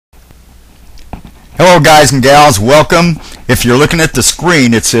Hello guys and gals, welcome. If you're looking at the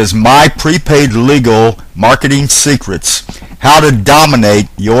screen, it says My Prepaid Legal Marketing Secrets. How to dominate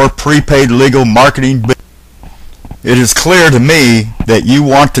your prepaid legal marketing business. It is clear to me that you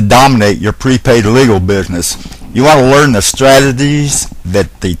want to dominate your prepaid legal business. You want to learn the strategies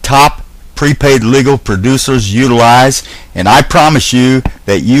that the top prepaid legal producers utilize, and I promise you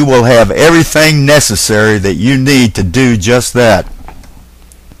that you will have everything necessary that you need to do just that.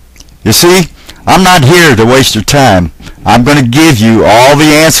 You see, I'm not here to waste your time. I'm going to give you all the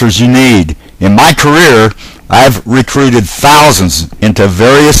answers you need. In my career, I've recruited thousands into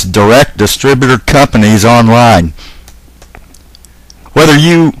various direct distributor companies online. Whether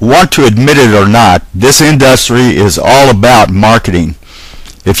you want to admit it or not, this industry is all about marketing.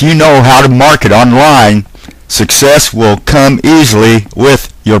 If you know how to market online, success will come easily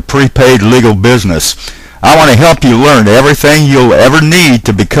with your prepaid legal business. I want to help you learn everything you'll ever need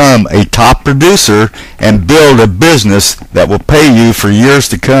to become a top producer and build a business that will pay you for years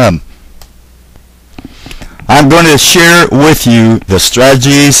to come. I'm going to share with you the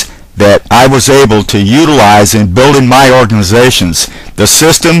strategies that I was able to utilize in building my organizations, the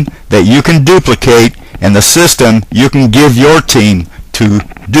system that you can duplicate, and the system you can give your team to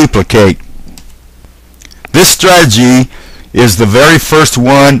duplicate. This strategy is the very first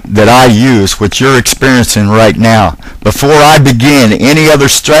one that I use, which you're experiencing right now. Before I begin any other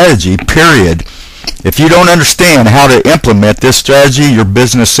strategy, period, if you don't understand how to implement this strategy, your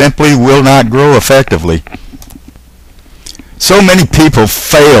business simply will not grow effectively. So many people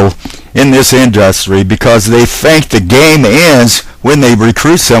fail in this industry because they think the game ends when they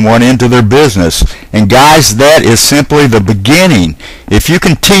recruit someone into their business. And guys, that is simply the beginning. If you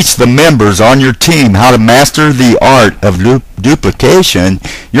can teach the members on your team how to master the art of duplication,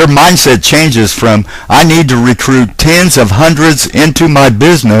 your mindset changes from I need to recruit tens of hundreds into my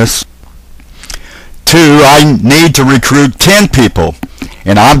business to I need to recruit 10 people.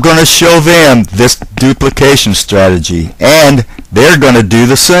 And I'm going to show them this duplication strategy, and they're going to do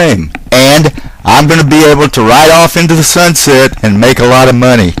the same. And I'm going to be able to ride off into the sunset and make a lot of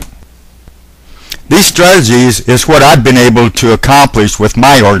money. These strategies is what I've been able to accomplish with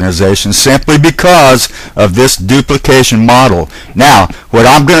my organization simply because of this duplication model. Now, what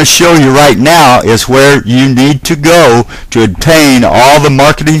I'm going to show you right now is where you need to go to obtain all the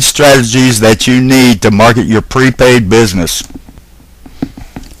marketing strategies that you need to market your prepaid business.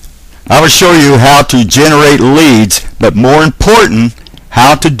 I will show you how to generate leads, but more important,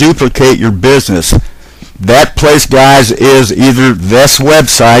 how to duplicate your business. That place, guys, is either this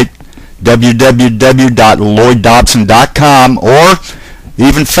website, www.lloyddobson.com, or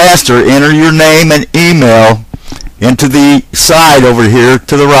even faster, enter your name and email into the side over here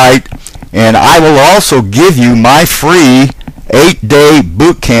to the right, and I will also give you my free 8-day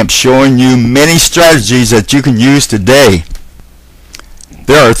boot camp showing you many strategies that you can use today.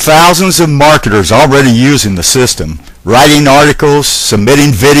 There are thousands of marketers already using the system, writing articles,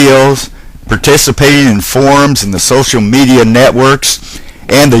 submitting videos, participating in forums and the social media networks,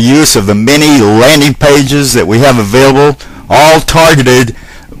 and the use of the many landing pages that we have available, all targeted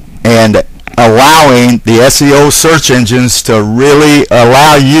and allowing the SEO search engines to really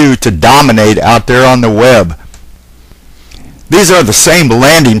allow you to dominate out there on the web. These are the same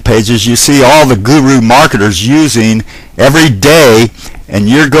landing pages you see all the guru marketers using every day, and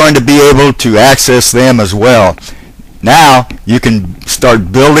you're going to be able to access them as well. Now you can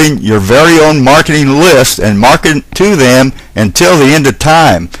start building your very own marketing list and market to them until the end of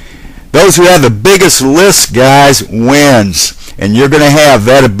time. Those who have the biggest list, guys, wins, and you're going to have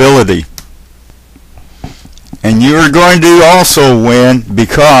that ability. And you're going to also win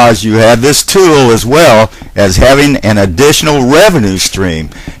because you have this tool as well as having an additional revenue stream.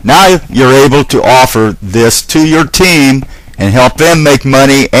 Now you're able to offer this to your team and help them make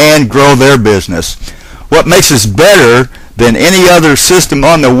money and grow their business. What makes this better than any other system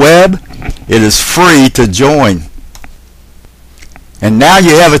on the web? It is free to join. And now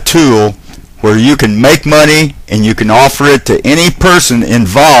you have a tool where you can make money and you can offer it to any person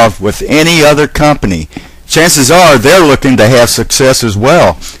involved with any other company. Chances are they're looking to have success as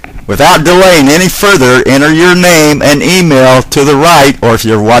well. Without delaying any further, enter your name and email to the right, or if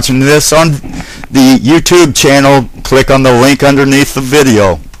you're watching this on the YouTube channel, click on the link underneath the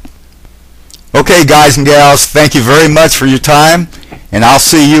video. Okay, guys and gals, thank you very much for your time, and I'll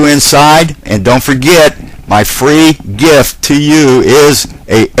see you inside. And don't forget, my free gift to you is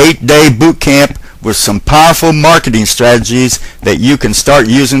a 8-day boot camp with some powerful marketing strategies that you can start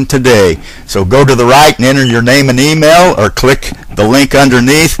using today. So go to the right and enter your name and email, or click the link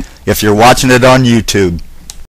underneath if you're watching it on YouTube.